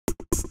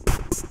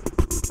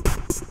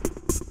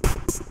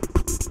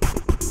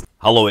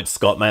Hello, it's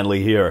Scott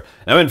Manley here.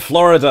 Now in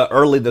Florida,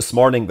 early this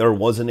morning there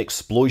was an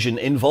explosion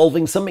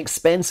involving some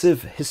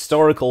expensive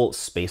historical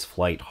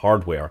spaceflight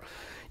hardware.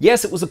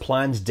 Yes, it was a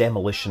planned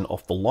demolition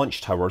of the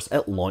launch towers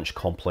at Launch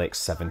Complex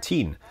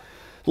 17.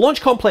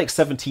 Launch Complex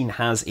 17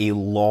 has a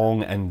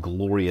long and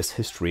glorious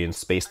history in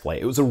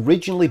spaceflight. It was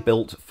originally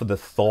built for the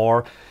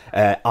Thor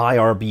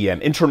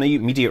IRBM,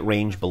 Intermediate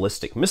Range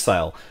Ballistic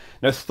Missile.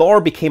 Now, Thor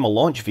became a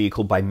launch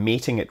vehicle by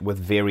mating it with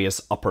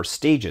various upper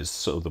stages.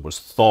 So there was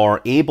Thor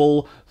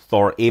Able,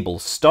 Thor Able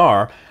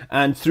Star,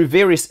 and through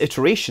various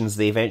iterations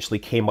they eventually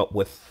came up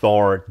with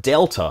Thor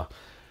Delta.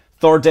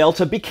 Thor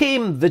Delta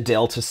became the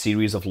Delta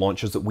series of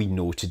launchers that we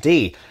know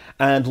today,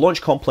 and Launch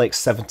Complex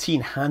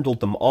 17 handled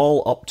them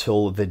all up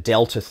till the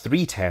Delta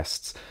 3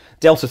 tests.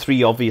 Delta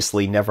 3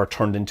 obviously never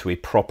turned into a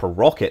proper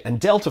rocket, and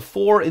Delta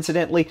 4,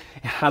 incidentally,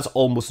 has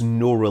almost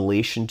no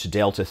relation to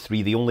Delta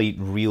 3. The only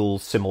real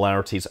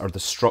similarities are the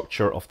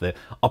structure of the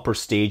upper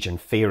stage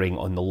and fairing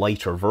on the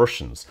lighter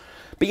versions.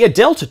 But yeah,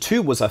 Delta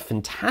 2 was a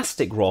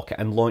fantastic rocket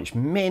and launched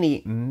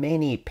many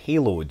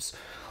payloads.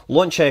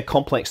 Launch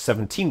Complex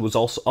 17 was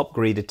also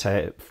upgraded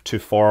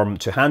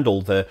to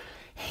handle the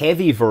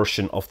heavy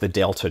version of the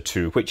Delta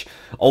 2, which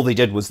all they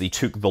did was they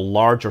took the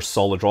larger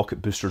solid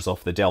rocket boosters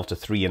off the Delta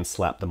 3 and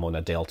slapped them on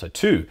a Delta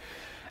 2.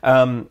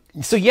 What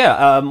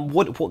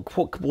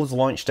was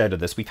launched out of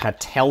this? We've had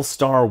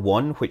Telstar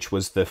 1, which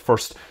was the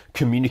first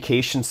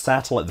communication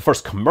satellite, the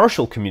first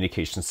commercial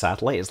communication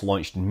satellite. It's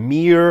launched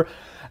near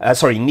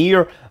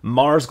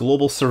Mars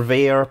Global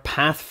Surveyor,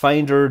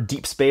 Pathfinder,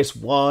 Deep Space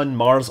One,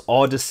 Mars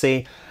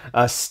Odyssey,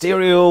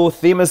 Stereo,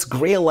 Themis,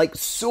 Grail. Like,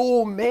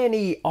 so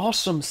many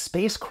awesome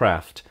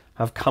spacecraft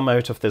have come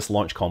out of this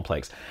launch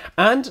complex.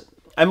 And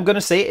I'm going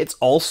to say it's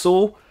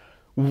also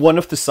one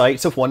of the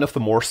sites of one of the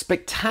more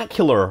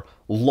spectacular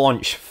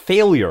launch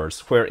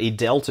failures, where a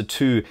Delta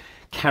 2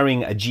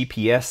 carrying a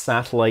GPS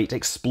satellite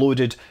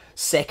exploded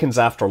seconds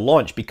after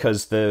launch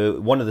because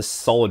one of the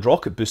solid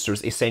rocket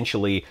boosters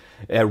essentially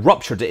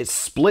ruptured. It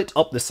split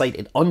up the site,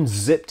 it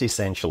unzipped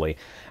essentially,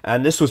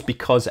 and this was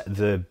because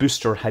the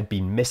booster had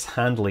been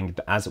mishandling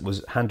as it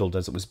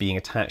was being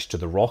attached to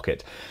the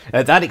rocket.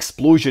 That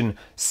explosion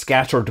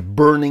scattered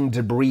burning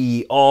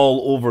debris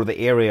all over the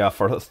area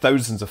for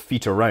thousands of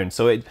feet around.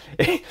 So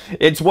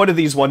it's one of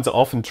these ones that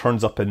often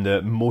turns up in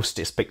the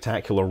most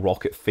spectacular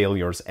rocket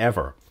failures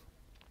ever.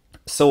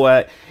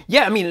 So,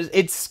 yeah, I mean,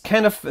 it's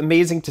kind of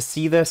amazing to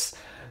see this.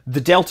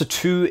 The Delta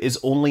 2 is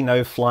only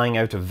now flying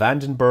out of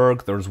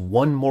Vandenberg. There's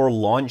one more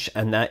launch,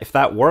 and if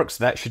that works,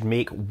 that should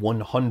make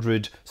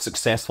 100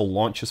 successful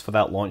launches for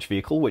that launch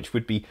vehicle, which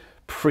would be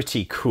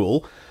pretty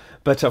cool.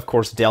 But, of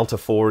course, Delta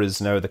 4 is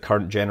now the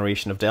current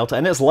generation of Delta,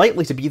 and it's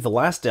likely to be the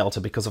last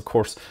Delta because, of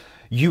course,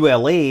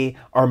 ULA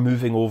are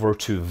moving over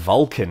to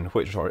Vulcan,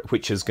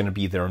 which is going to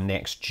be their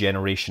next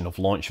generation of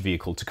launch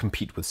vehicle to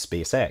compete with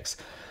SpaceX.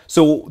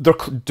 So they're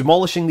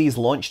demolishing these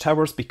launch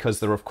towers because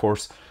they're, of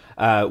course,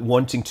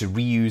 wanting to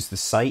reuse the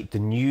site. The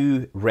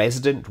new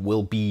resident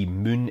will be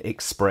Lunar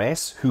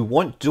Express, who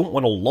don't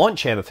want to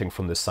launch anything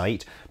from the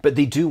site, but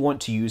they do want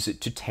to use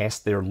it to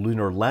test their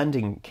lunar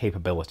landing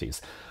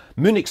capabilities.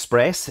 Lunar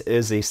Express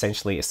is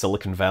essentially a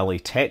Silicon Valley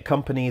tech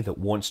company that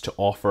wants to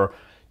offer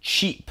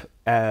cheap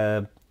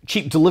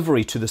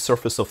delivery to the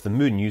surface of the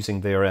moon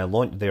using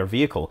their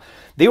vehicle.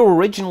 They were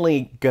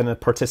originally going to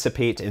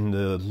participate in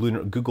the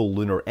Google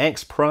Lunar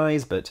X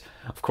Prize, but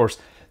of course,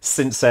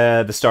 since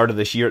the start of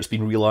this year, it's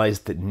been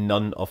realized that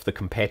none of the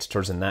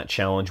competitors in that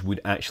challenge would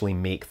actually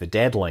make the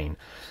deadline.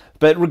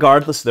 But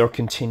regardless, they're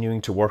continuing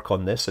to work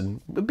on this,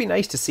 and it would be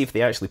nice to see if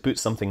they actually put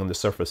something on the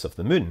surface of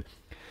the moon.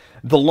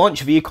 The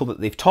launch vehicle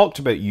that they've talked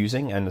about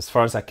using, and as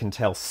far as I can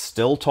tell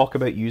still talk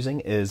about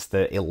using, is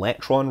the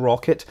Electron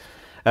rocket.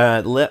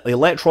 The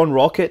Electron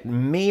rocket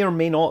may or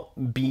may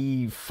not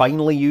be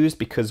finally used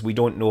because we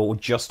don't know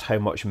just how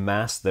much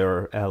mass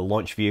their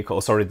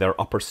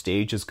their upper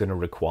stage is going to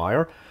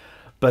require.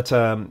 But,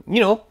 you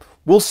know,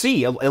 we'll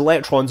see.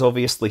 Electron's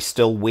obviously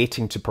still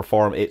waiting to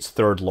perform its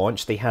third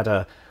launch. They had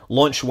a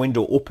launch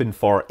window open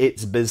for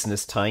its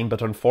business time,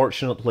 but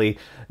unfortunately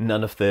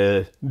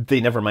they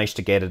never managed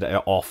to get it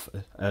off.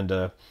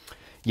 And,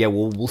 yeah,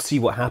 we'll see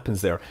what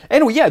happens there.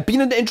 Anyway, yeah,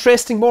 been an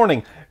interesting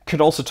morning. Could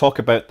also talk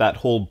about that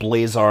whole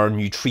blazar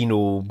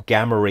neutrino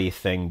gamma ray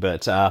thing,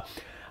 but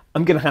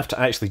I'm going to have to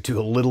actually do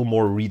a little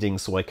more reading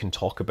so I can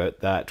talk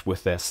about that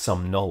with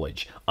some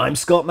knowledge. I'm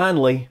Scott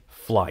Manley.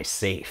 Fly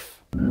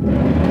safe.